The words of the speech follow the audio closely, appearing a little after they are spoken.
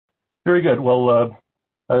Very good. Well,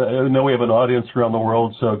 I know we have an audience around the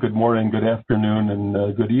world, so good morning, good afternoon,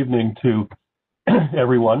 and good evening to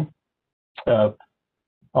everyone.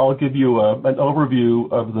 I'll give you an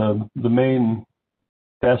overview of the main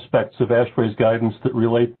aspects of ASHRAE's guidance that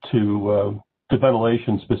relate to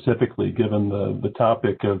ventilation specifically, given the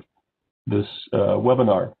topic of this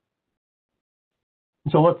webinar.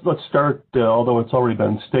 So let's start, although it's already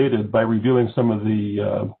been stated, by reviewing some of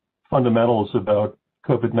the fundamentals about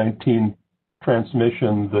COVID-19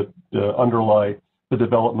 transmission that underlie the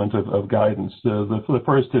development of guidance. The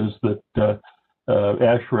first is that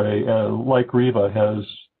ASHRAE, like RIVA, has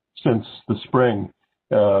since the spring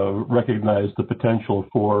recognized the potential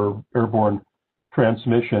for airborne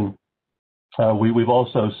transmission. We've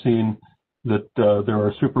also seen that there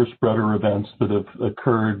are super spreader events that have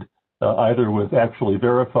occurred either with actually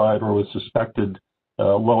verified or with suspected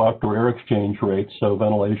low outdoor air exchange rates, so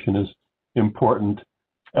ventilation is important.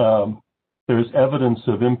 There's evidence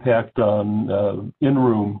of impact on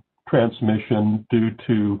in-room transmission due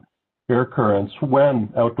to air currents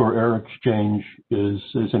when outdoor air exchange is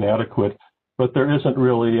inadequate, but there isn't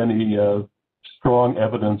really any strong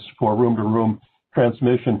evidence for room-to-room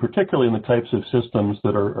transmission, particularly in the types of systems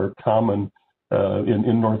that are common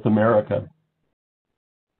in North America.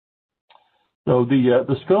 So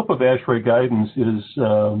the scope of ASHRAE guidance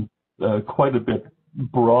is quite a bit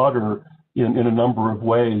broader in a number of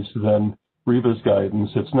ways than RIVA's guidance.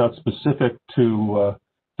 It's not specific to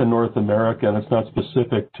North America, and it's not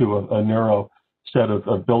specific to a narrow set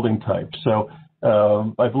of building types. So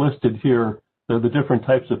I've listed here the different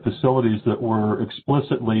types of facilities that we're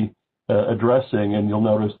explicitly addressing, and you'll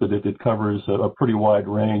notice that it covers a pretty wide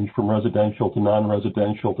range from residential to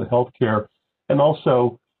non-residential to healthcare, and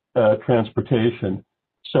also transportation.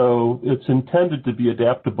 So it's intended to be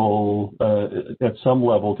adaptable at some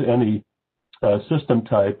level to any system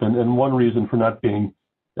type, and one reason for not being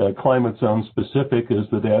climate zone specific is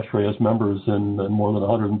that ASHRAE has members in more than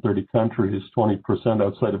 130 countries, 20%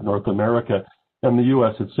 outside of North America, and the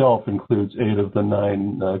U.S. itself includes 8 of the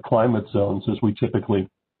 9 climate zones as we typically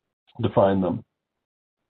define them.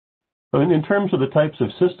 But in terms of the types of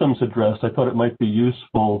systems addressed, I thought it might be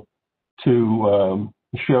useful to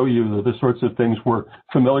show you the sorts of things we're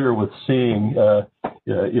familiar with seeing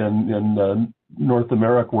in North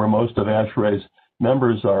America, where most of ASHRAE's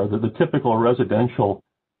members are. The typical residential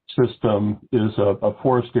system is a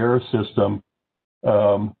forced air system,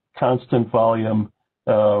 constant volume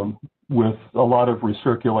with a lot of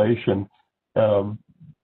recirculation,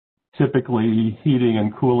 typically heating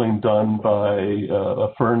and cooling done by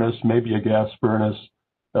a furnace, maybe a gas furnace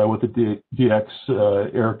with a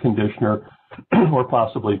DX air conditioner, or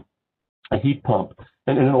possibly a heat pump.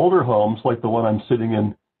 And in older homes, like the one I'm sitting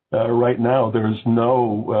in right now, there's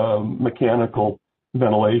no mechanical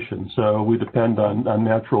ventilation. So we depend on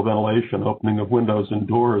natural ventilation, opening of windows and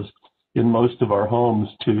doors in most of our homes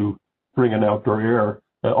to bring in outdoor air,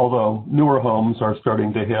 although newer homes are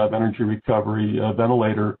starting to have energy recovery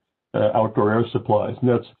ventilator outdoor air supplies. And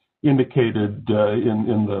that's indicated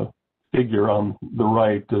in the figure on the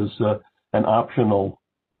right as an optional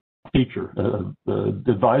feature, the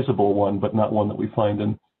advisable one, but not one that we find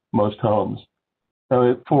in most homes.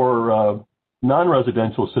 For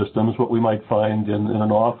non-residential systems, what we might find in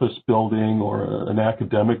an office building or an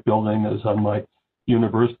academic building, as on my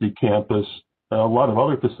university campus, a lot of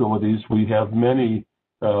other facilities, we have many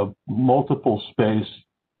multiple space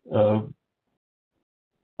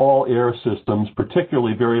all air systems,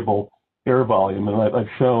 particularly variable air volume. And I've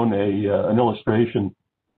shown an illustration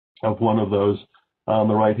of one of those on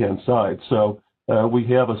the right-hand side. So we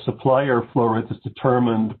have a supply airflow rate that's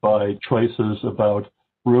determined by choices about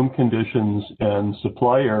room conditions and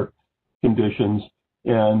supply air conditions,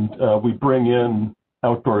 and we bring in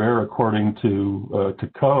outdoor air according to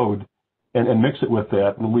code and mix it with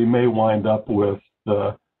that, and we may wind up with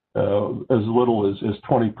as little as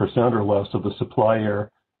 20% or less of the supply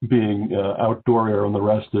air being outdoor air, and the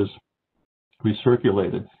rest is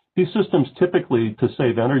recirculated. These systems typically, to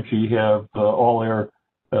save energy, have all air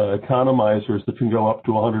economizers that can go up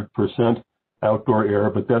to 100% outdoor air,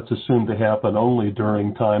 but that's assumed to happen only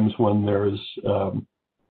during times when there's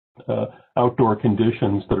outdoor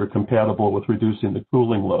conditions that are compatible with reducing the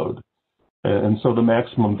cooling load. And so the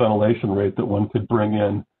maximum ventilation rate that one could bring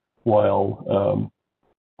in while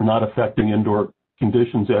not affecting indoor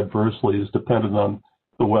conditions adversely is dependent on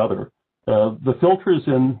the weather. The filters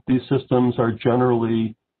in these systems are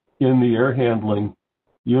generally in the air handling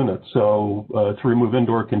unit. So to remove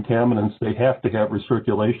indoor contaminants, they have to have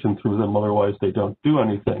recirculation through them, otherwise they don't do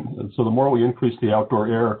anything. And so the more we increase the outdoor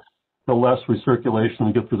air, the less recirculation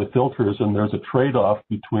we get through the filters, and there's a trade-off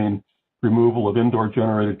between removal of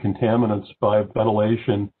indoor-generated contaminants by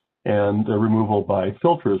ventilation and removal by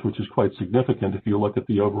filters, which is quite significant if you look at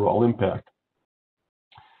the overall impact.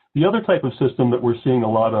 The other type of system that we're seeing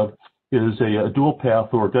a lot of is a dual path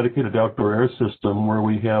or dedicated outdoor air system where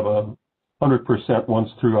we have a 100%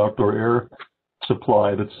 once-through outdoor air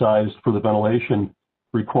supply that's sized for the ventilation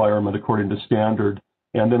requirement according to standard.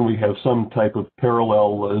 And then we have some type of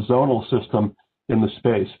parallel zonal system in the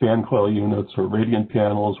space, fan coil units or radiant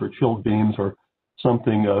panels or chilled beams or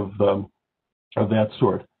something of that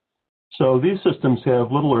sort. So these systems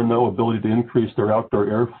have little or no ability to increase their outdoor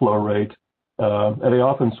airflow rate, and they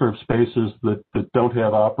often serve spaces that don't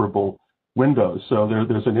have operable windows. So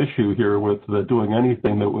there's an issue here with doing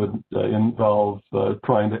anything that would involve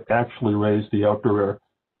trying to actually raise the outdoor air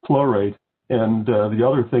flow rate. And the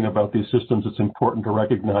other thing about these systems that's important to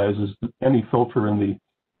recognize is that any filter in the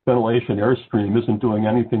ventilation airstream isn't doing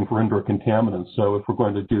anything for indoor contaminants. So if we're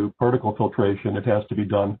going to do particle filtration, it has to be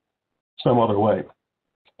done some other way.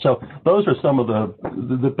 So those are some of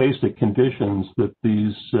the basic conditions that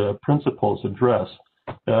these principles address.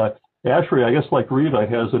 ASHRAE, I guess like RIVA,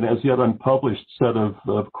 has an as yet unpublished set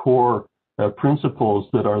of core principles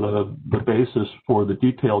that are the basis for the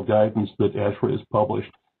detailed guidance that ASHRAE has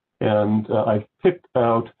published. And I've picked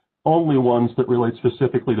out only ones that relate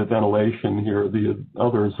specifically to ventilation here. The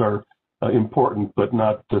others are important, but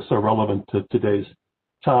not so relevant to today's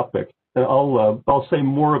topic. And I'll say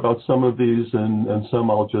more about some of these, and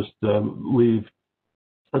some I'll just leave.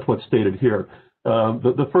 That's what's stated here.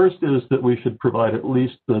 The first is that we should provide at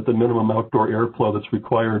least the minimum outdoor airflow that's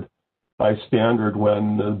required by standard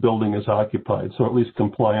when the building is occupied, so at least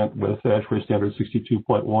compliant with ASHRAE standard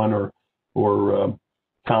 62.1 or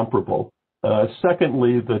comparable.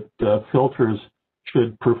 Secondly, that filters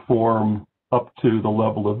should perform up to the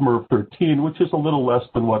level of MERV 13, which is a little less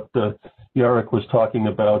than what Jarek was talking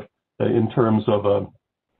about in terms of an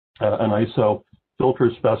ISO filter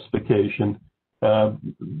specification.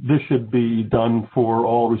 This should be done for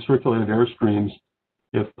all recirculated airstreams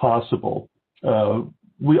if possible.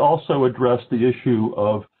 We also address the issue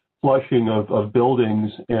of flushing of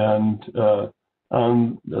buildings, and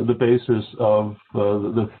on the basis of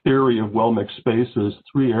the theory of well-mixed spaces,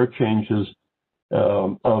 3 air changes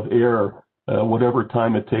of air, whatever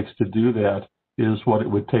time it takes to do that, is what it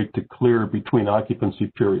would take to clear between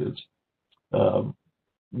occupancy periods.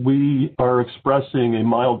 We are expressing a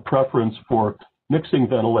mild preference for mixing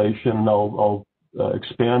ventilation, and I'll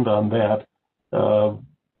expand on that.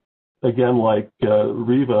 Again, like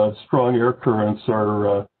RIVA, strong air currents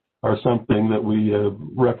are something that we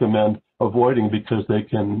recommend avoiding because they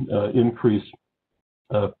can increase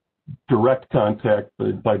direct contact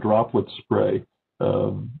by droplet spray,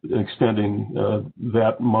 extending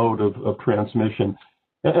that mode of transmission.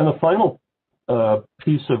 And the final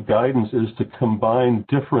piece of guidance is to combine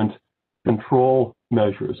different control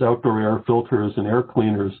measures, outdoor air filters and air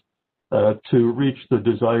cleaners, to reach the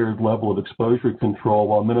desired level of exposure control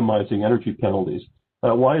while minimizing energy penalties.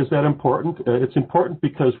 Why is that important? It's important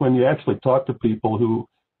because when you actually talk to people who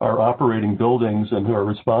are operating buildings and who are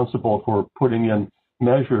responsible for putting in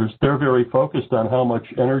measures, they're very focused on how much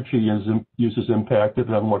energy use is impacted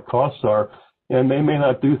and what costs are, and they may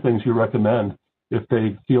not do things you recommend if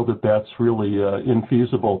they feel that that's really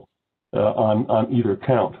infeasible on either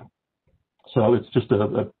count. So it's just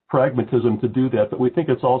a pragmatism to do that, but we think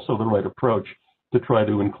it's also the right approach to try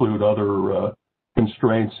to include other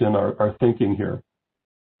constraints in our thinking here.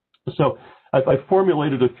 So I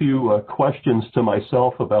formulated a few questions to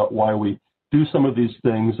myself about why we do some of these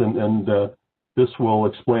things, and this will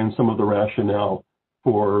explain some of the rationale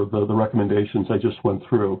for the recommendations I just went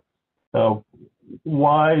through.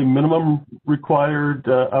 Why minimum required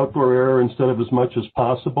outdoor air instead of as much as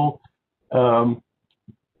possible?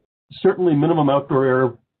 Certainly minimum outdoor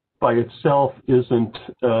air by itself isn't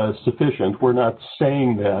sufficient. We're not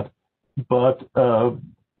saying that, but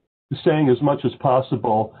saying as much as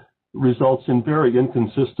possible results in very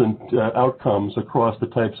inconsistent outcomes across the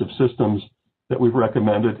types of systems that we've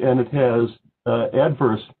recommended, and it has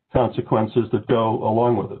adverse consequences that go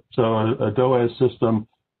along with it. So a DOAS system,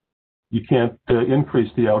 you can't increase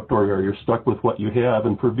the outdoor air. You're stuck with what you have.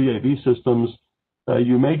 And for VAV systems,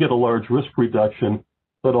 you may get a large risk reduction,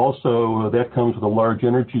 but also that comes with a large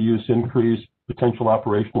energy use increase, potential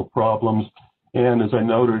operational problems, and as I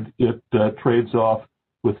noted, it trades off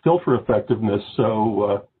with filter effectiveness,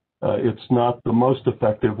 so it's not the most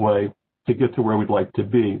effective way to get to where we'd like to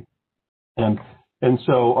be. And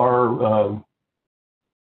so our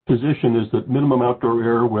position is that minimum outdoor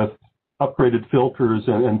air with upgraded filters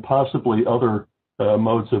and possibly other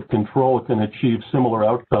modes of control can achieve similar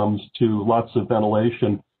outcomes to lots of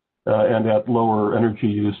ventilation and at lower energy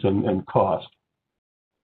use and cost.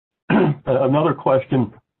 Another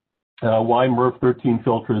question, why MERV 13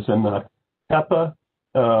 filters and not HEPA?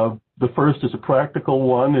 The first is a practical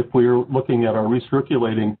one. If we're looking at our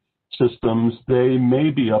recirculating systems, they may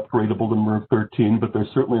be upgradable to MERV 13, but they're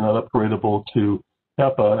certainly not upgradable to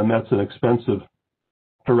HEPA, and that's an expensive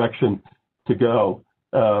direction to go.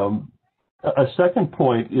 A second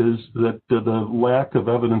point is that the lack of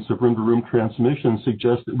evidence of room-to-room transmission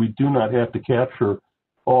suggests that we do not have to capture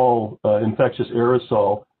all infectious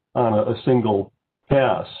aerosol on a single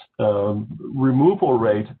pass. Removal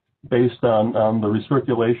rate based on the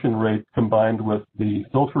recirculation rate combined with the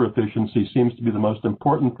filter efficiency seems to be the most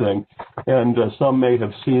important thing. And some may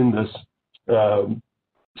have seen this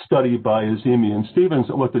study by Azimi and Stevens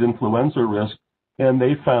that looked at influenza risk, and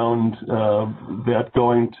they found that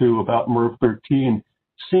going to about MERV 13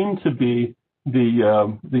 seemed to be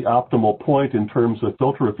the optimal point in terms of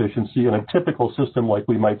filter efficiency in a typical system like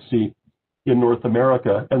we might see in North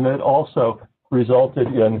America, and that also resulted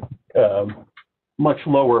in much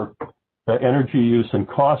lower energy use and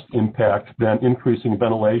cost impact than increasing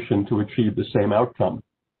ventilation to achieve the same outcome.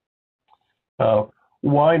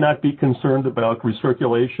 Why not be concerned about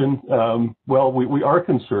recirculation? Well, we are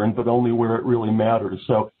concerned, but only where it really matters.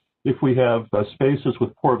 So if we have spaces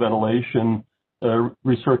with poor ventilation,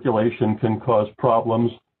 recirculation can cause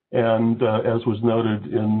problems. And as was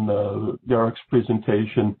noted in Derek's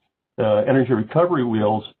presentation, energy recovery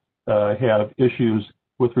wheels have issues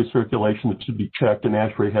with recirculation that should be checked, and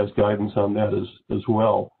ASHRAE has guidance on that as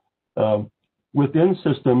well. Within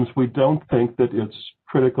systems, we don't think that it's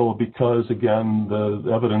critical because, again,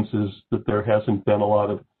 the evidence is that there hasn't been a lot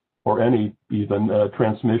of, or any even,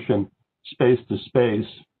 transmission space to space,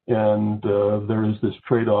 and there is this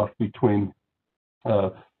trade-off between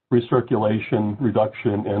recirculation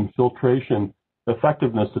reduction and filtration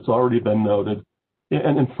effectiveness that's already been noted.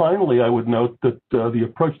 And finally, I would note that the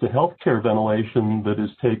approach to healthcare ventilation that is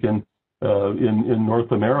taken in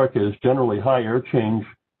North America is generally high air change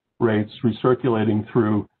rates recirculating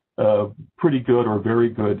through pretty good or very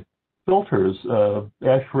good filters.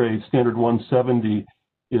 ASHRAE Standard 170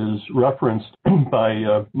 is referenced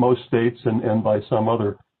by most states and by some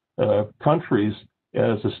other countries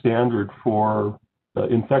as a standard for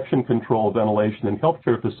infection control ventilation in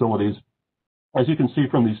healthcare facilities. As you can see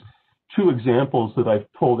from these two examples that I've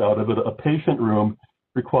pulled out of it, a patient room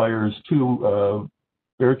requires 2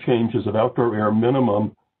 air changes of outdoor air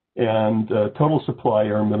minimum and total supply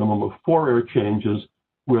air minimum of 4 air changes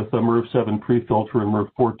with a MERV 7 pre-filter and MERV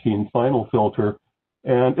 14 final filter.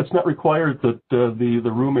 And it's not required that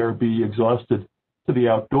the room air be exhausted to the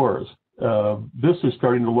outdoors. This is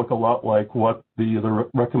starting to look a lot like what the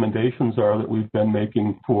recommendations are that we've been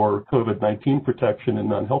making for COVID-19 protection in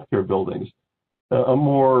non-healthcare buildings. A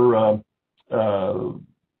more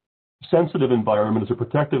sensitive environment is a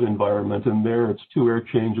protective environment, and there it's 2 air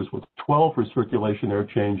changes with 12 recirculation air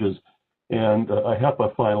changes and a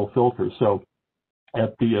HEPA final filter. So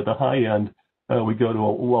at the high end, we go to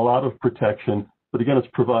a lot of protection, but again, it's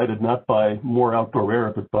provided not by more outdoor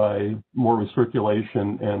air, but by more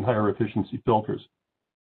recirculation and higher efficiency filters.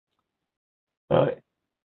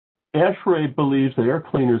 ASHRAE believes that air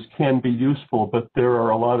cleaners can be useful, but there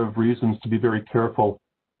are a lot of reasons to be very careful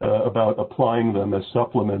about applying them as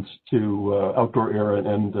supplements to outdoor air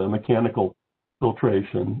and mechanical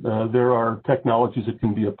filtration. There are technologies that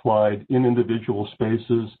can be applied in individual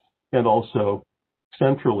spaces and also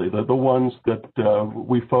centrally. The ones that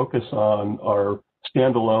we focus on are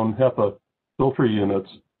standalone HEPA filter units,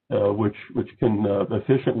 which can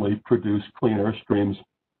efficiently produce clean air streams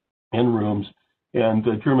in rooms, and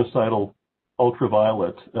germicidal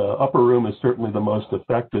ultraviolet. Upper room is certainly the most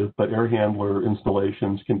effective, but air handler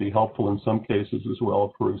installations can be helpful in some cases as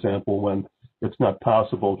well, for example, when it's not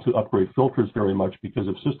possible to upgrade filters very much because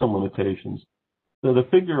of system limitations. The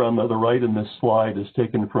figure on the right in this slide is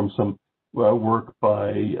taken from some work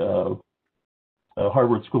by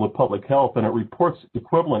Harvard School of Public Health, and it reports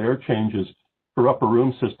equivalent air changes for upper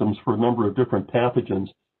room systems for a number of different pathogens.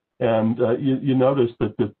 And you notice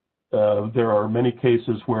that there are many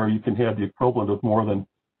cases where you can have the equivalent of more than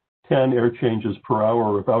 10 air changes per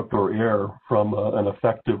hour of outdoor air from an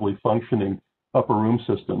effectively functioning upper room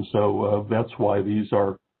system. So that's why these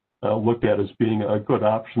are looked at as being a good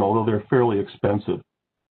option, although they're fairly expensive.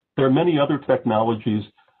 There are many other technologies.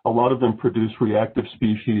 A lot of them produce reactive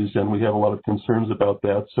species, and we have a lot of concerns about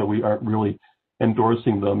that, so we aren't really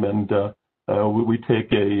endorsing them. And we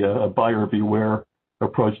take a buyer beware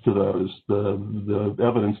approach to those. The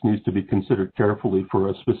evidence needs to be considered carefully for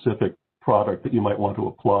a specific product that you might want to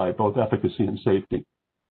apply, both efficacy and safety.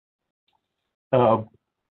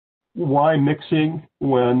 why mixing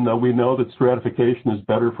when we know that stratification is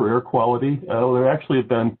better for air quality? There actually have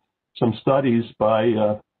been some studies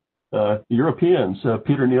by Europeans.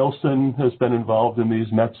 Peter Nielsen has been involved in these,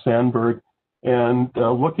 Matt Sandberg, and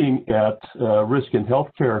looking at risk in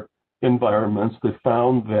healthcare environments, they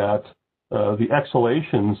found that the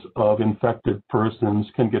exhalations of infected persons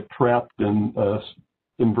can get trapped in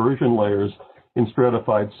inversion layers in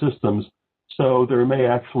stratified systems. So there may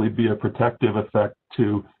actually be a protective effect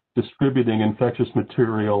to distributing infectious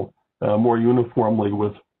material more uniformly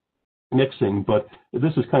with mixing, but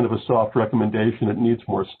this is kind of a soft recommendation. It needs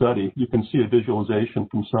more study. You can see a visualization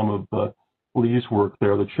from some of Lee's work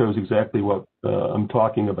there that shows exactly what I'm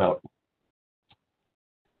talking about.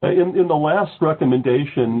 In the last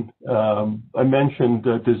recommendation, I mentioned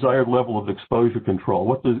desired level of exposure control.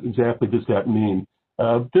 What exactly does that mean?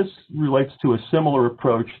 This relates to a similar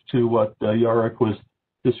approach to what Jarek was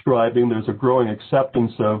describing. There's a growing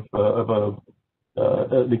acceptance of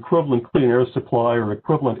an equivalent clean air supply or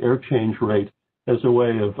equivalent air change rate as a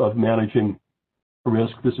way of managing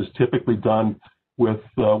risk. This is typically done with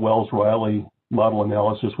Wells-Riley model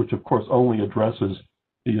analysis, which of course only addresses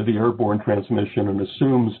the airborne transmission and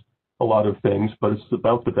assumes a lot of things, but it's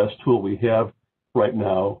about the best tool we have right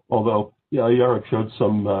now. Although Jarek showed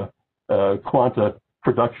some quanta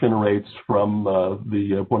production rates from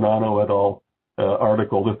the Bonanno et al.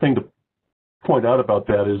 Article. The thing to point out about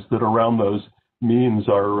that is that around those means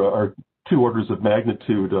are 2 orders of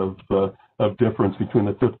magnitude of difference between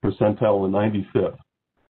the 5th percentile and the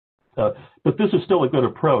 95th. But this is still a good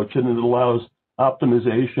approach, and it allows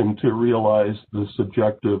optimization to realize the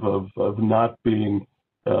objective of not being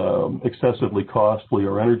excessively costly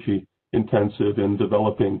or energy intensive in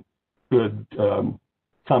developing good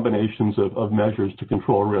combinations of measures to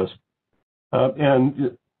control risk.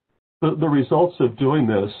 And the results of doing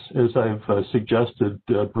this, as I've suggested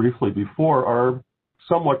briefly before, are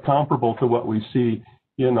somewhat comparable to what we see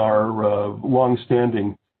in our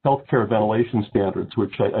long-standing healthcare ventilation standards,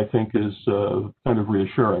 which I think is kind of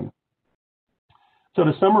reassuring. So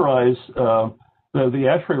to summarize, the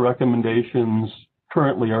ASHRAE recommendations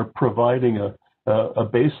currently are providing a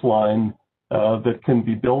baseline that can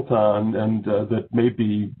be built on and that may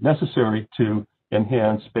be necessary to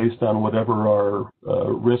enhance based on whatever our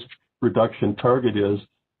risk reduction target is.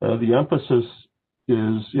 The emphasis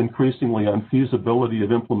is increasingly on feasibility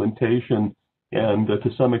of implementation and to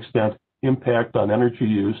some extent impact on energy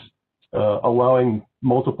use, allowing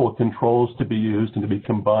multiple controls to be used and to be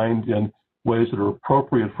combined in ways that are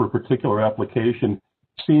appropriate for a particular application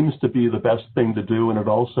seems to be the best thing to do, and it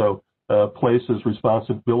also places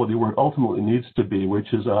responsibility where it ultimately needs to be,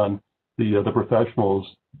 which is on the professionals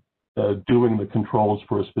doing the controls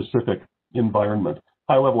for a specific environment.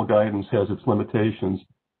 High-level guidance has its limitations.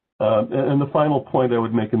 And the final point I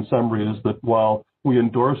would make in summary is that while we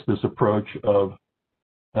endorse this approach of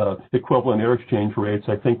equivalent air exchange rates,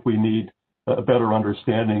 I think we need a better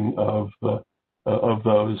understanding of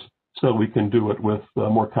those so we can do it with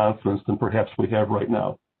more confidence than perhaps we have right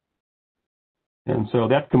now. And so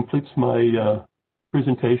that completes my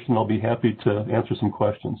presentation. I'll be happy to answer some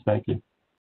questions. Thank you.